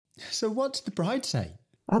So what's the bride say?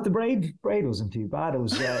 The bride wasn't too bad. It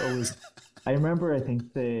was. I remember. I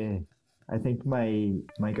think my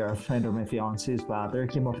girlfriend or my fiance's father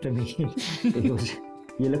came up to me. He goes,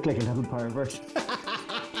 "You look like a little pervert."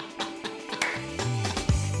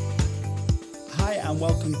 Hi and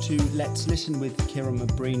welcome to Let's Listen with Ciarán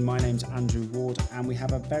McBreen. My name's Andrew Ward and we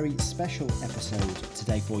have a very special episode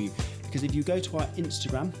today for you, because if you go to our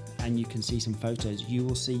Instagram and you can see some photos, you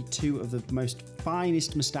will see two of the most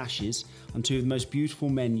finest moustaches on two of the most beautiful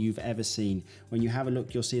men you've ever seen. When you have a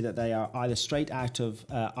look, you'll see that they are either straight out of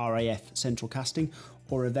RAF Central Casting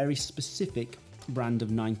or a very specific brand of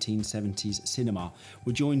 1970s cinema.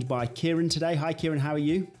 We're joined by Ciarán today. Hi Ciarán, how are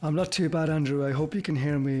you? I'm not too bad, Andrew. I hope you can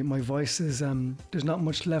hear me. My voice is, there's not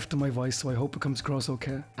much left of my voice, so I hope it comes across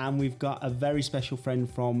okay. And we've got a very special friend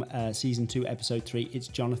from season 2, episode 3. It's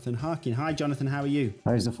Jonathan Harkin. Hi Jonathan, how are you?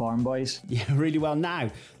 How's the farm, boys? Yeah, really well. Now,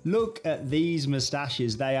 look at these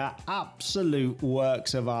moustaches. They are absolute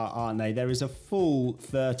works of art, aren't they? There is a full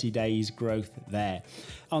 30 days growth there.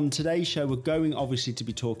 On today's show, we're going obviously to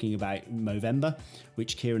be talking about Movember,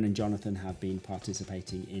 which Ciarán and Jonathan have been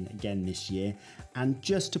participating in again this year. And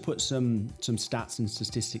just to put some stats and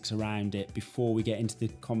statistics around it before we get into the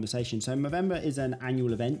conversation. So Movember is an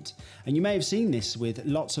annual event, and you may have seen this with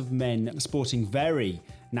lots of men sporting very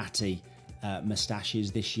natty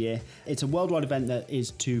moustaches this year. It's a worldwide event that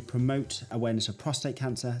is to promote awareness of prostate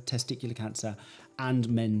cancer, testicular cancer, and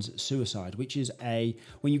men's suicide, which is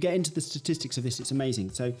when you get into the statistics of this, it's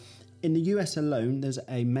amazing. So in the US alone, there's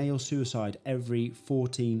a male suicide every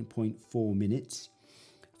 14.4 minutes.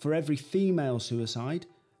 For every female suicide,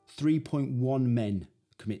 3.1 men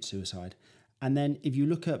commit suicide. And then if you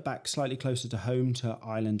look back slightly closer to home, to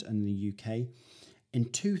Ireland and the UK, in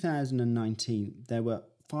 2019, there were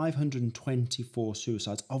 524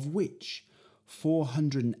 suicides, of which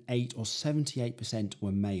 408 or 78%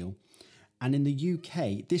 were male. And in the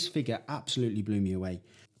UK, this figure absolutely blew me away.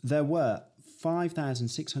 There were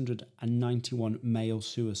 5,691 male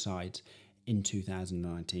suicides in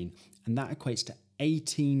 2019, and that equates to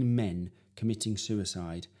 18 men committing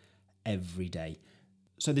suicide every day.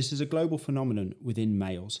 So this is a global phenomenon within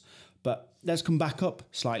males. But let's come back up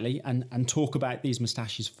slightly and talk about these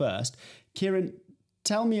moustaches first. Ciarán,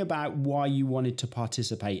 tell me about why you wanted to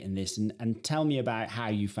participate in this, and tell me about how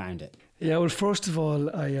you found it. Yeah, well, first of all,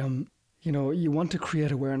 you want to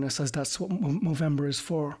create awareness, as that's what Movember is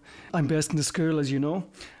for. I'm based in the school, as you know,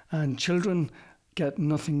 and children get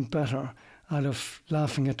nothing better out of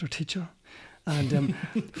laughing at their teacher. And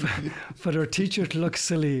for their teacher to look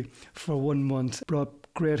silly for 1 month brought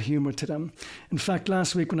great humour to them. In fact,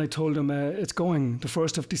 last week when I told them it's going, the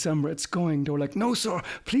 1st of December, it's going, they were like, "No, sir,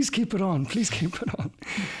 please keep it on, please keep it on."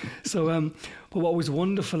 So, but what was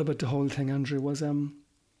wonderful about the whole thing, Andrew, was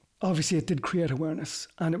obviously it did create awareness.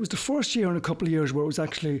 And it was the first year in a couple of years where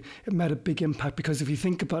it made a big impact, because if you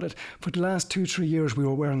think about it, for the last 2-3 years we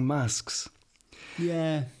were wearing masks.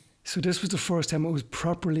 Yeah. So this was the first time it was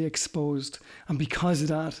properly exposed. And because of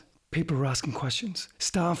that, people were asking questions.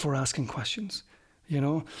 Staff were asking questions,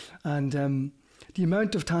 And the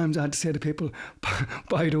amount of times I had to say to people,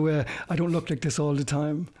 "By the way, I don't look like this all the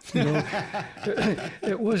time."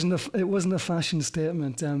 It wasn't a fashion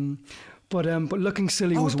statement. But looking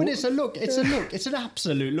silly was... but it's a look. It's a look. It's an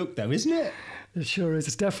absolute look, though, isn't it? It sure is.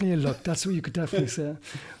 It's definitely a look. That's what you could definitely say.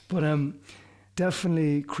 But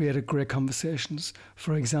definitely created great conversations.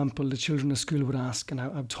 For example, the children at school would ask, and I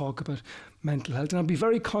would talk about mental health. And I'd be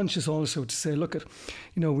very conscious also to say, look,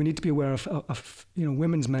 we need to be aware of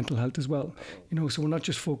women's mental health as well. So we're not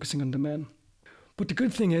just focusing on the men. But the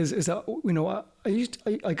good thing is that,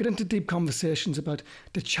 I get into deep conversations about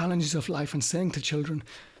the challenges of life and saying to children,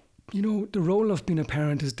 the role of being a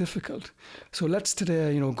parent is difficult. So let's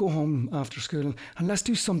today, go home after school and let's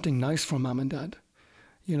do something nice for mum and dad.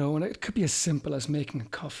 And it could be as simple as making a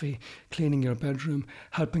coffee, cleaning your bedroom,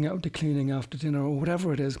 helping out with the cleaning after dinner, or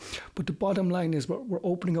whatever it is. But the bottom line is we're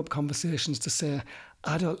opening up conversations to say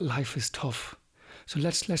adult life is tough. So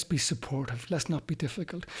let's be supportive. Let's not be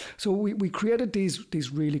difficult. So we created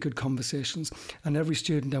these really good conversations, and every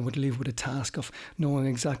student then would leave with a task of knowing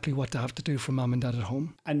exactly what to have to do for mum and dad at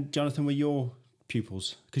home. And Jonathan, were your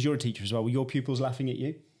pupils, because you're a teacher as well, were your pupils laughing at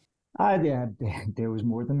you? Yeah, there was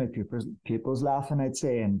more than my pupils laughing, I'd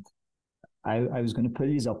say. And I was going to pull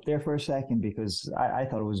these up there for a second, because I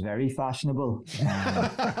thought it was very fashionable.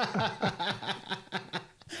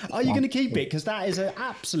 Are you going to keep it? Because that is an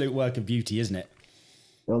absolute work of beauty, isn't it?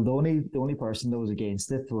 Well, the only person that was against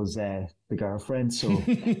it was the girlfriend. So,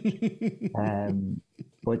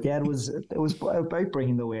 but yeah, it was about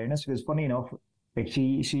bringing the awareness. Because funny enough, like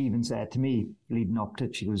she even said to me leading up to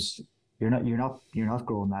it, she goes, you're not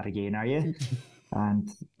growing that again, are you? And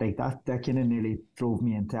like that kind of nearly drove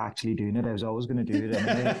me into actually doing it. I was always going to do it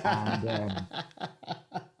anyway,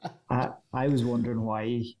 and I was wondering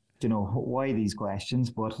why, why these questions,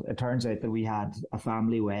 but it turns out that we had a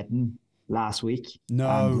family wedding last week, and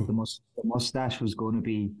No. the mustache was going to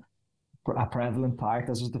be a prevalent part.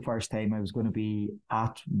 This was the first time I was going to be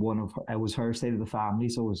at it was her side of the family,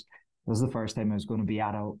 so this was the first time I was going to be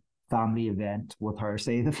at a family event with her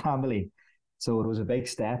side of the family. So it was a big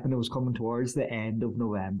step, and it was coming towards the end of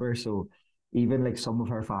November. So even like some of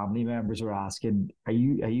her family members were asking, are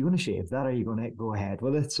you going to shave that? Are you going to go ahead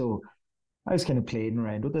with it? So I was kind of playing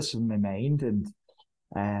around with this in my mind, and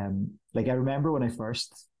like I remember when I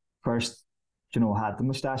first had the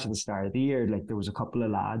moustache at the start of the year, like there was a couple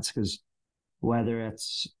of lads, because whether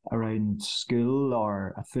it's around school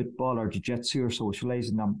or a football or jiu-jitsu or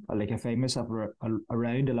socializing, I find myself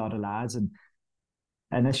around a lot of lads, and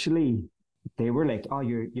initially they were like, "Oh,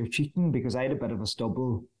 you're cheating," because I had a bit of a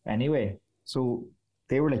stubble anyway. So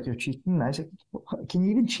they were like, "You're cheating." I was like, "Can you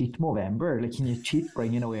even cheat Movember? Like, can you cheat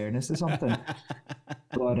bringing awareness to something?"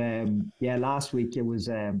 But yeah, last week it was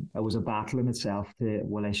a battle in itself. To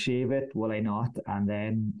will I shave it? Will I not? And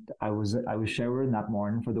then I was showering that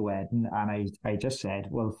morning for the wedding, and I just said,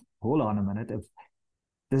 "Well, hold on a minute. If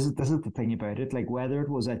this is the thing about it. Like whether it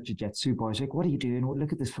was at jiu-jitsu, boys, like, what are you doing?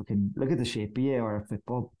 Look at the shape of you, or a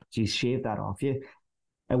football. Geez, shave that off you."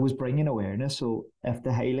 It was bringing awareness. So if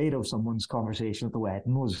the highlight of someone's conversation at the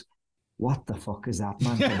wedding was, "What the fuck is that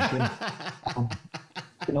man thinking?" um,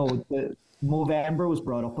 the Movember was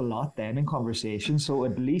brought up a lot then in conversation. So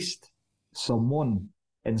at least someone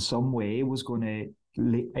in some way was going to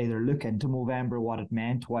either look into Movember, what it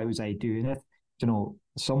meant, why was I doing it.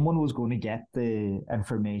 Someone was going to get the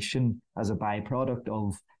information as a byproduct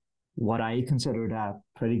of what I considered a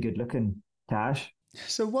pretty good looking tash.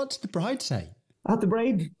 So what's the bride say? The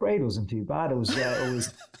bride wasn't too bad.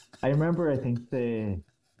 I remember.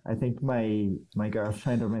 I think my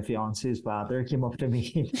girlfriend or my fiance's father came up to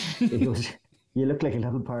me. He goes, "You look like a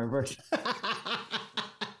little pervert."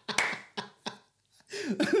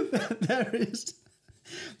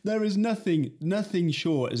 There is nothing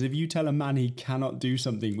short as if you tell a man he cannot do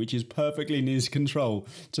something which is perfectly in his control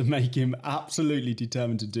to make him absolutely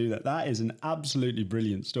determined to do that. That is an absolutely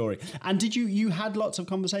brilliant story. And did you had lots of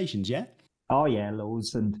conversations, yeah? Oh yeah,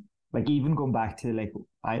 loads. And like even going back to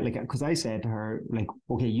because I said to her, like,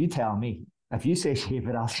 "Okay, you tell me. If you say shave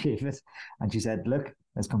it, I'll shave it." And she said, "Look,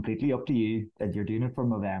 it's completely up to you that you're doing it for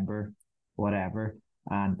November, whatever."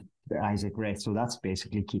 And I was like, "Great, so that's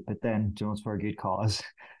basically keep it then, it's for a good cause."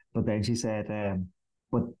 But then she said,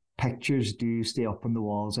 "But pictures do stay up on the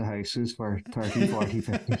walls of houses for 30, 40,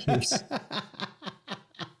 50 years."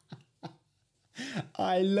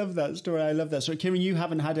 I love that story. So, Kieran, you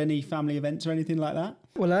haven't had any family events or anything like that?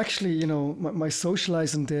 Well, actually, my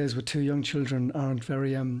socializing days with two young children aren't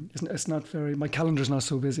very, it's not very, my calendar's not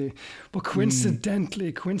so busy. But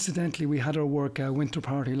coincidentally, we had our work winter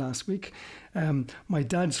party last week. My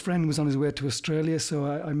dad's friend was on his way to Australia, so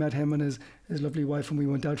I met him and his lovely wife, and we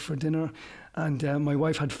went out for dinner. And my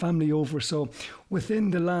wife had family over, so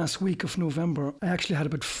within the last week of November, I actually had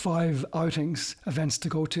about 5 events to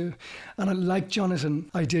go to. And like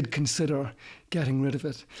Jonathan, I did consider getting rid of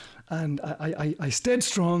it. And I stayed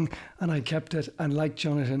strong and I kept it. And like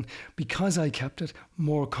Jonathan, because I kept it,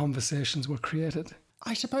 more conversations were created.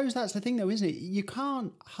 I suppose that's the thing though, isn't it? You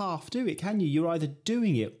can't half do it, can you? You're either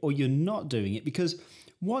doing it or you're not doing it, because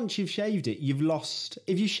once you've shaved it, you've lost...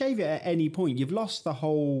 If you shave it at any point, you've lost the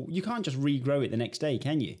whole... You can't just regrow it the next day,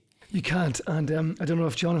 can you? You can't. And I don't know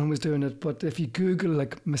if Jonathan was doing it, but if you Google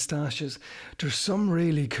like moustaches, there's some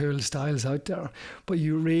really cool styles out there, but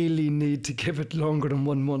you really need to give it longer than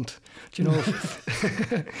 1 month. Do you know?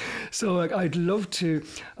 So like, I'd love to,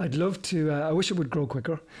 I wish it would grow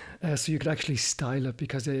quicker, so you could actually style it,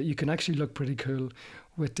 because you can actually look pretty cool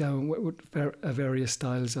with various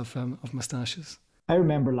styles of moustaches. I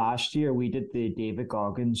remember last year we did the David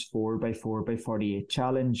Goggins 4x4x48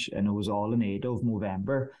 challenge, and it was all in aid of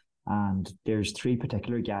Movember. And there's 3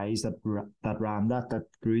 particular guys that ran that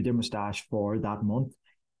grew their moustache for that month.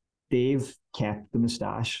 They've kept the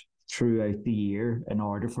moustache throughout the year in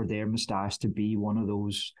order for their moustache to be one of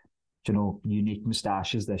those, unique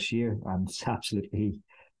moustaches this year. And it's absolutely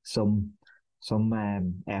some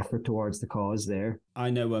effort towards the cause there.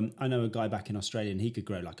 I know a guy back in Australia, and he could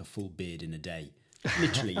grow like a full beard in a day.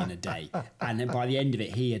 Literally in a day. And then by the end of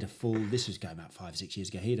it, he had a full... This was going about 5 or 6 years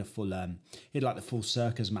ago. He had a full... he had like the full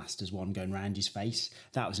Circus Masters one going around his face.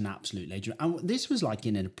 That was an absolute legend. And this was like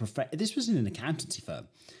this was in an accountancy firm.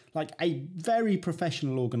 like a very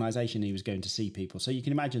professional organisation. He was going to see people. So you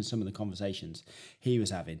can imagine some of the conversations he was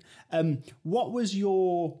having. What was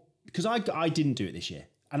your... Because I didn't do it this year.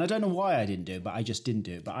 And I don't know why I didn't do it, but I just didn't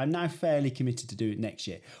do it. But I'm now fairly committed to do it next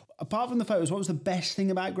year. Apart from the photos, what was the best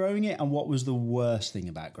thing about growing it? And what was the worst thing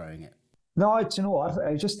about growing it? No, you know what?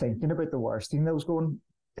 I was just thinking about the worst thing that was going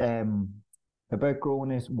about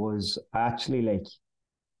growing it was actually like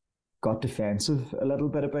got defensive a little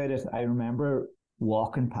bit about it. I remember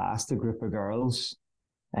walking past a group of girls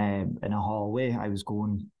in a hallway. I was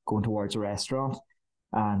going towards a restaurant,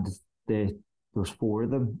 and there was four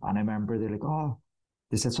of them. And I remember they're like, "Oh,"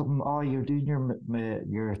 they said something. "Oh, you're doing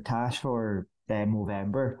your tash for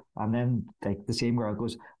Movember," and then like the same girl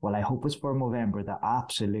goes, "Well, I hope it's for Movember." The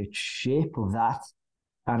absolute shape of that,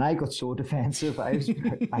 and I got so defensive. I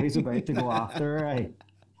was about to go after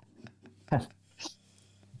her.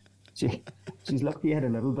 She's lucky I had a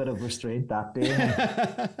little bit of restraint that day.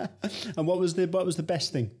 And what was the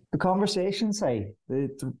best thing? The conversations,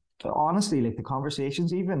 honestly, like the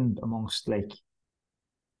conversations, even amongst like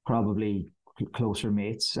probably closer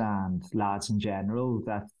mates and lads in general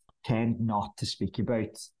that tend not to speak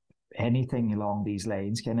about anything along these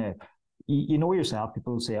lines. Kind of, you know yourself,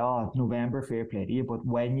 people say, "Oh, November, fair play to you," but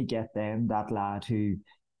when you get them, that lad who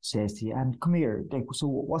says to you, "And come here, like, so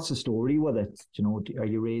what's the story with it? You know, are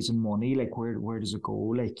you raising money? Like, where does it go?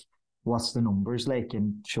 Like, what's the numbers like?"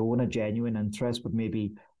 And showing a genuine interest, but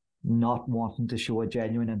maybe not wanting to show a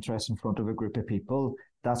genuine interest in front of a group of people.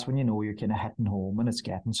 That's when you know you're kind of hitting home and it's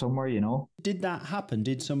getting somewhere, you know. Did that happen?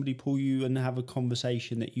 Did somebody pull you and have a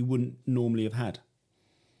conversation that you wouldn't normally have had?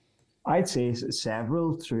 I'd say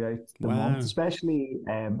several throughout the month, especially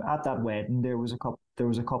at that wedding. There was a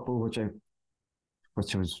couple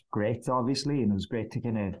which was great, obviously, and it was great to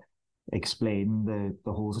kind of explain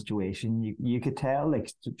the whole situation. You could tell,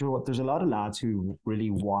 like, there's a lot of lads who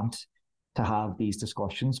really want to have these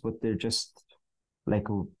discussions, but they're just like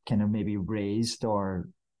kind of maybe raised or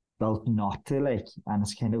built not to, like, and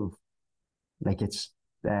it's kind of like it's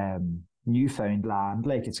newfound land.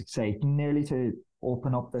 Like, it's exciting nearly to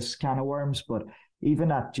open up this can of worms. But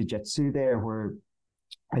even at jiu-jitsu there, where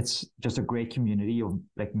it's just a great community of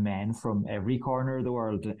like men from every corner of the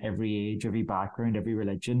world, every age, every background, every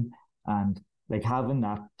religion, and like having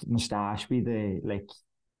that moustache be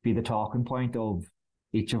the talking point of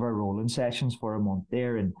each of our rolling sessions for a month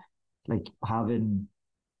there, and like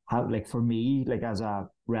like for me, like as a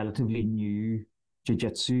relatively new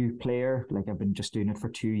jiu-jitsu player, like I've been just doing it for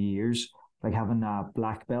 2 years, like having a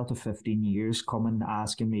black belt of 15 years coming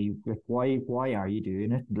asking me like, why are you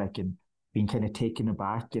doing it, like, and being kind of taken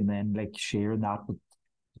aback, and then like sharing that with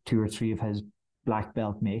 2 or 3 of his black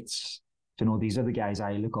belt mates. You know, these are the guys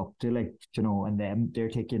I look up to, like, you know, and then they're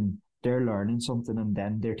learning something, and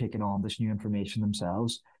then they're taking on this new information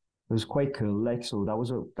themselves. It was quite cool, like, so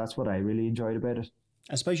that's what I really enjoyed about it.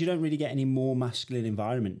 I suppose you don't really get any more masculine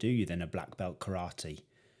environment, do you, than a black belt karate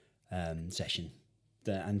session?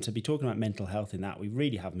 And to be talking about mental health in that, we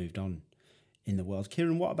really have moved on in the world.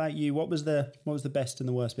 Ciarán, what about you? What was the best and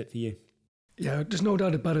the worst bit for you? Yeah, there's no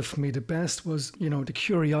doubt about it for me. The best was, you know, the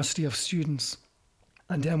curiosity of students.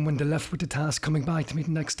 And then when they left with the task, coming back to me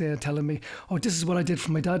the next day and telling me, "Oh, this is what I did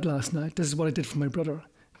for my dad last night. This is what I did for my brother."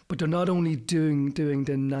 But they're not only doing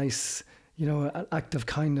the nice, you know, act of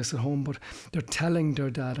kindness at home, but they're telling their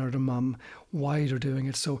dad or their mum why they're doing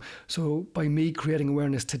it. So by me creating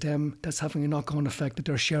awareness to them, that's having a knock-on effect that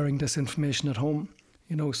they're sharing this information at home.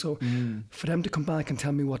 You know, so for them to come back and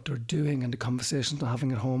tell me what they're doing and the conversations they're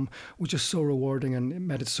having at home was just so rewarding, and it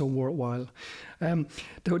made it so worthwhile.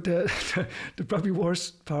 The probably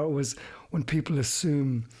worst part was when people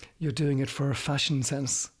assume you're doing it for a fashion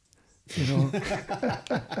sense. You know,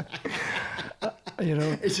 you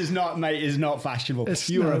know, It's just not, mate. It's not fashionable.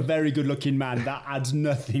 You're a very good-looking man. That adds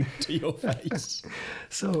nothing to your face.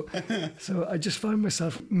 So I just found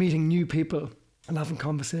myself meeting new people and having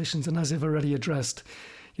conversations, and as I've already addressed,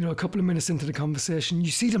 you know, a couple of minutes into the conversation, you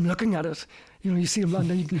see them looking at it. You know, you see them, and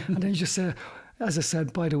then you just say, as I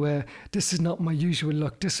said, by the way, this is not my usual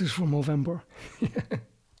look. This is for Movember.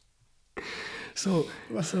 So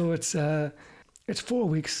it's 4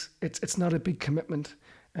 weeks. It's not a big commitment.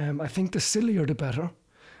 I think the sillier the better.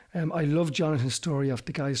 I love Jonathan's story of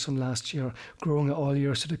the guys from last year growing it all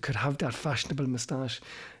year so they could have that fashionable moustache.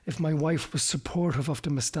 If my wife was supportive of the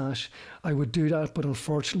moustache, I would do that, but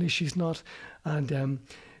unfortunately she's not. And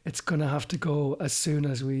it's going to have to go as soon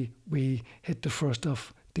as we hit the 1st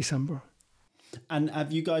of December. And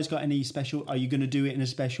have you guys got any special, are you going to do it in a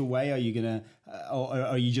special way? Are you going to, or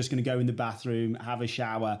are you just going to go in the bathroom, have a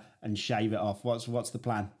shower and shave it off? What's the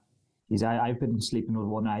plan? I've been sleeping with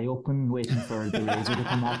one eye open, waiting for the razor to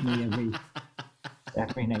come at me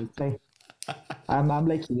every night. I'm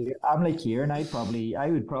like you. I'm like here, and I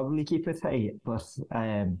would probably keep it tight. But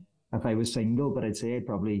if I was single, but I'd say I'd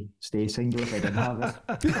probably stay single if I didn't have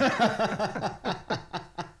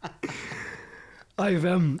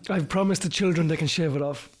it. I've promised the children they can shave it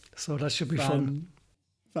off, so that should be fun.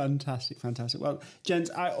 Fantastic. Well, gents,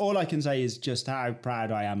 all I can say is just how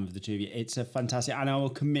proud I am of the two of you. It's a fantastic, and I will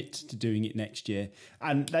commit to doing it next year.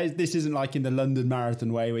 And this isn't like in the London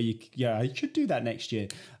Marathon way where I should do that next year.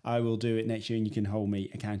 I will do it next year, and you can hold me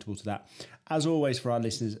accountable to that. As always, for our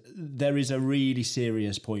listeners, there is a really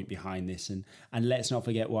serious point behind this, and let's not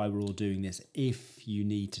forget why we're all doing this. If you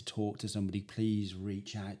need to talk to somebody, please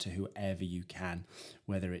reach out to whoever you can,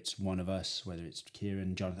 whether it's one of us, whether it's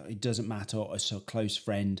Ciarán, Jonathan, it doesn't matter, or a close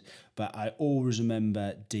friend. But I always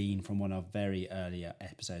remember Dean from one of our very earlier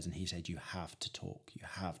episodes, and he said, you have to talk.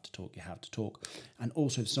 And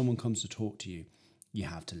also, if someone comes to talk to you, you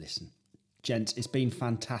have to listen. Gents, it's been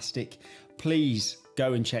fantastic. Please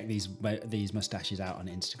go and check these moustaches out on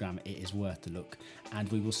Instagram. It is worth the look.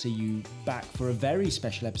 And we will see you back for a very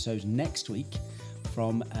special episode next week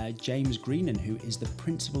from James Greenan, who is the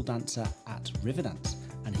principal dancer at Riverdance.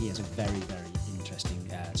 And he has a very, very interesting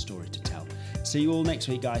story to tell. See you all next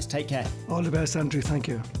week, guys. Take care. All the best, Andrew. Thank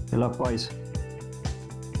you. Good luck, boys.